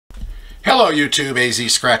Hello YouTube,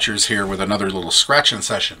 AZ Scratchers here with another little scratching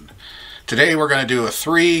session. Today we're going to do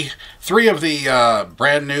three of the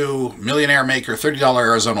brand new Millionaire Maker $30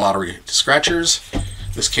 Arizona Lottery scratchers.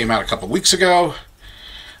 This came out a couple weeks ago.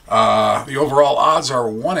 The overall odds are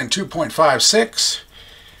 1 in 2.56.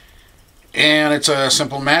 And it's a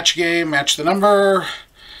simple match game. Match the number,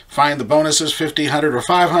 find the bonuses 50, 100, or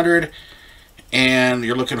 500. And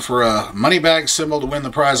you're looking for a money bag symbol to win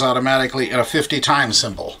the prize automatically and a 50 times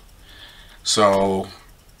symbol. So,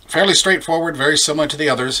 fairly straightforward, very similar to the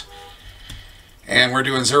others. And we're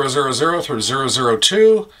doing 000 through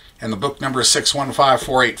 002, and the book number is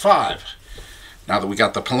 615485. Now that we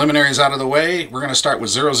got the preliminaries out of the way, we're going to start with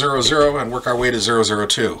 000 and work our way to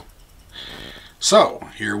 002. So,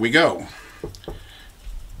 here we go.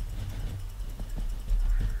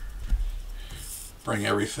 Bring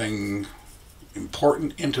everything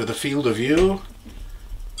important into the field of view.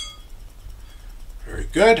 Very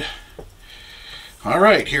good. All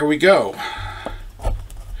right, here we go.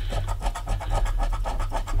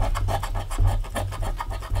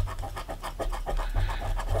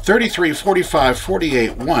 $33, $45,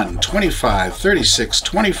 $48, $1, $25, $36,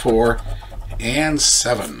 $24, and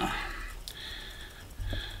 $7.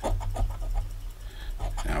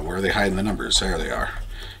 Now, where are they hiding the numbers? There they are.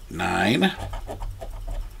 9,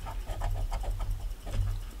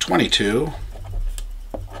 22,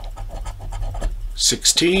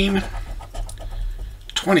 16,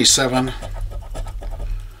 27,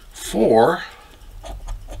 4,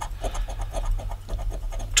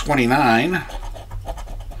 29,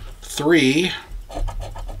 3,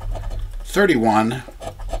 31,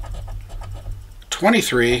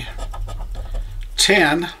 23,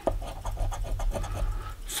 10,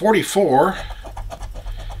 44,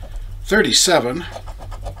 37,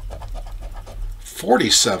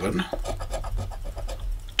 47,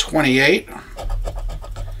 28,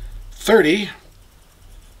 30,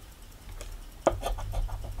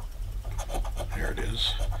 there it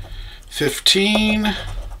is, 15,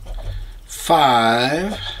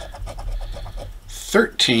 5,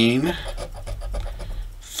 13,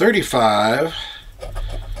 35,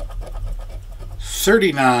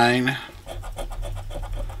 39,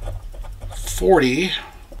 40,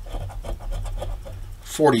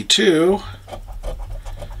 42,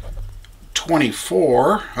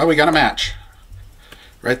 24, oh, we got a match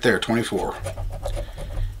right there, 24,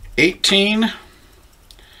 18,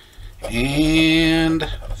 and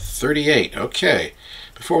 38. Okay,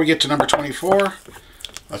 before we get to number 24,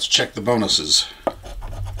 let's check the bonuses.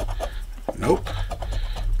 Nope,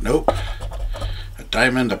 nope, a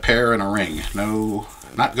diamond, a pair, and a ring. No,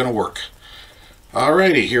 not gonna work.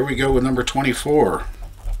 Alrighty, here we go with number 24.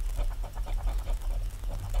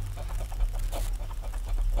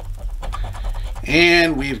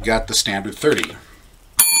 And we've got the standard 30.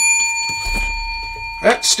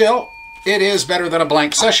 But still, it is better than a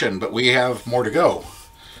blank session, but we have more to go.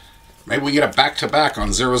 Maybe we get a back-to-back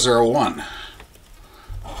on 001.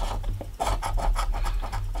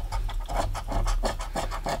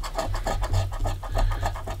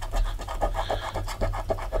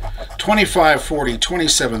 $25, $40,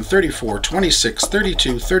 $27, $34, $26,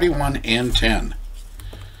 $32, $31, and $10.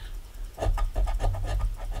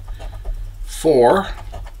 4,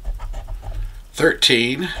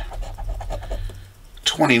 13,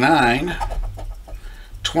 29,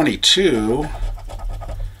 22,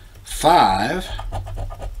 5,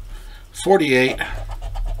 48,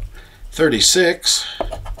 36,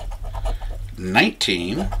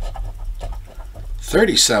 19,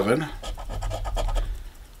 37,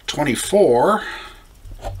 24,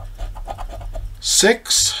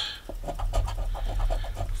 6,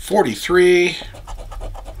 43,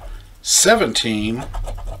 17,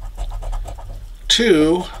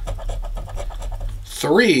 2,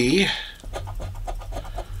 3,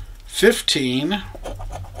 15,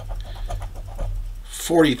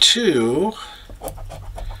 42,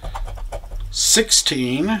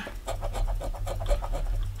 16,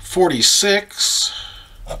 46,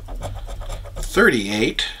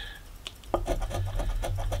 38,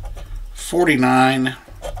 49,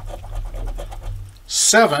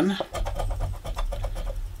 7,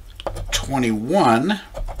 21,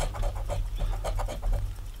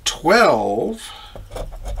 12,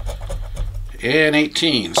 and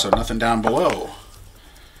 18. So nothing down below.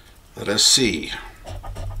 Let us see.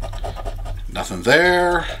 Nothing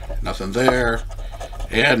there,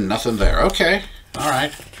 and nothing there. Okay, all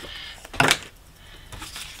right.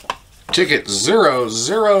 Ticket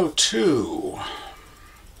 002.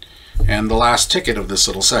 And the last ticket of this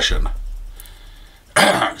little session.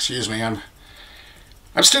 Excuse me, I'm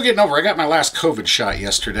still getting over. I got my last COVID shot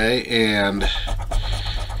yesterday, and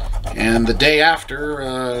And the day after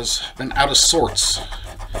has been out of sorts.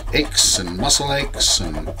 Aches and muscle aches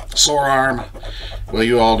and sore arm. Well,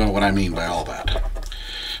 you all know what I mean by all that.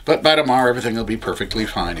 But by tomorrow, everything will be perfectly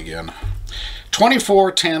fine again.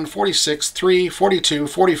 24, 10, 46, 3, 42,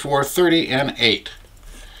 44, 30, and 8.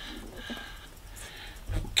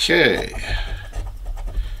 Okay.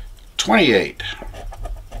 28.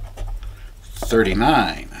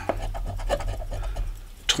 39.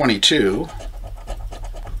 22.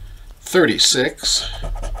 36.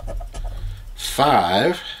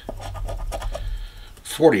 5.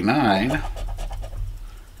 49.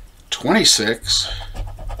 26.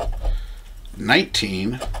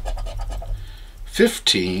 19.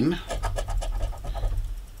 15.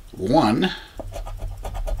 1.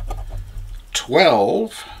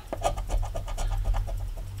 12.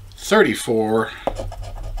 34.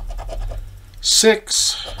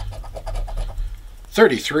 6.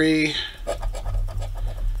 33.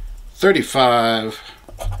 35.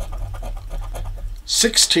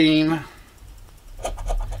 16.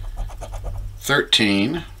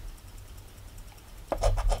 13.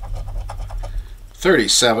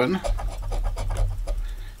 37.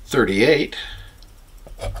 38.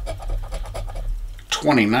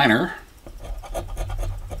 29er.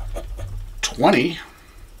 20.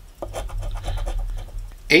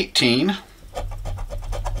 18.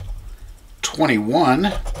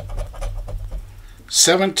 21.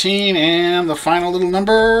 17, and the final little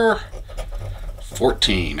number,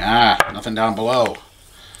 14. Nothing down below.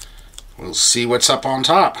 We'll see what's up on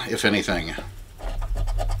top, if anything.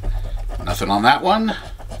 Nothing on that one.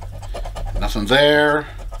 Nothing there.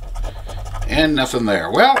 And nothing there.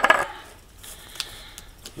 Well,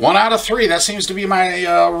 1 out of 3. That seems to be my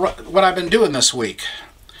what I've been doing this week.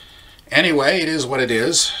 Anyway, it is what it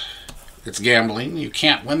is. It's gambling. You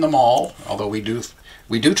can't win them all, although we do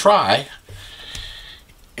try.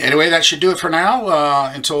 Anyway, that should do it for now.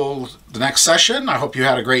 Until the next session, I hope you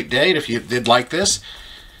had a great day. And if you did like this,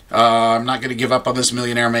 I'm not going to give up on this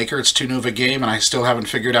Millionaire Maker. It's too new of a game, and I still haven't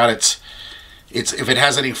figured out if it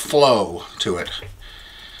has any flow to it.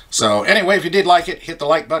 So anyway, if you did like it, hit the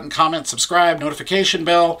like button, comment, subscribe, notification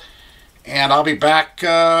bell, and I'll be back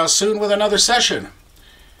soon with another session.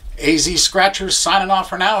 AZ Scratchers signing off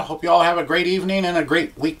for now. Hope you all have a great evening and a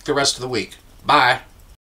great week the rest of the week. Bye.